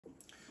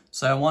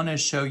So I want to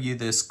show you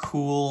this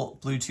cool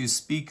Bluetooth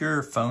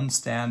speaker, phone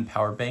stand,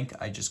 power bank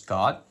I just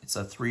got. It's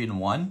a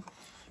 3-in-1.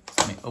 So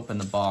let me open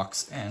the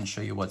box and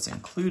show you what's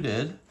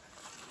included.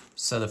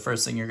 So the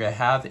first thing you're going to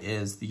have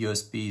is the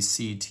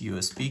USB-C to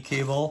USB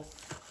cable.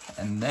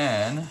 And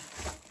then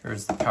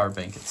here's the power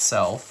bank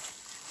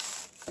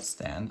itself,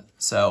 stand.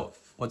 So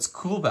what's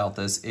cool about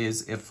this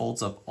is it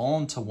folds up all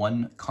into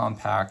one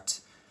compact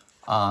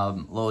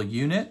little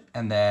unit.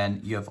 And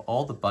then you have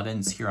all the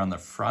buttons here on the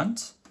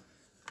front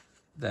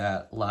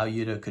that allow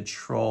you to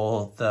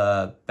control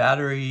the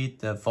battery,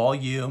 the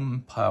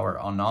volume, power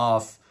on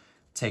off,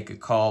 take a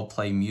call,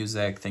 play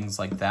music, things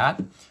like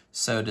that.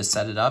 So to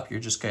set it up,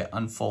 you're just going to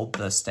unfold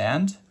the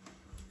stand.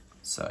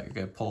 So you're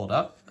going to pull it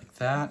up like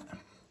that.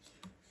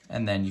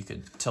 And then you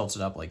could tilt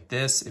it up like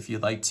this if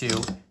you'd like to.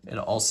 It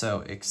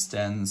also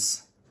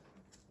extends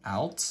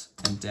out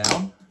and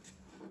down,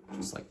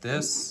 just like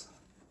this.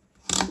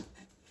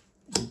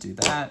 You do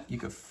that, you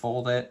could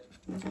fold it.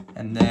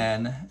 And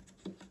then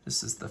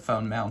this is the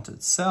phone mount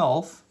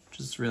itself, which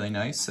is really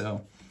nice.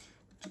 So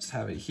just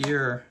have it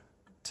here,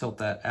 tilt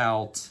that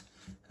out,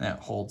 and that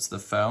holds the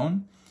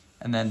phone.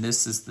 And then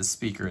this is the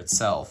speaker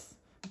itself.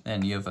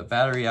 Then you have a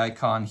battery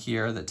icon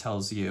here that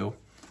tells you,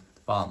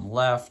 the bottom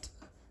left,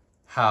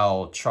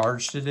 how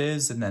charged it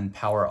is, and then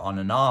power on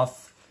and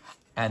off.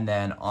 And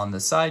then on the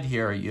side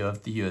here, you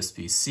have the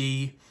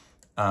USB-C,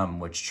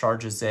 which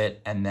charges it,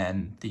 and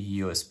then the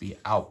USB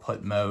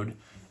output mode.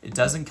 It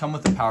doesn't come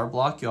with a power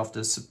block. You'll have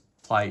to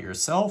supply it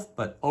yourself,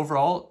 but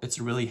overall, it's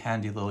a really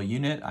handy little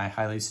unit. I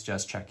highly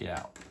suggest checking it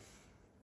out.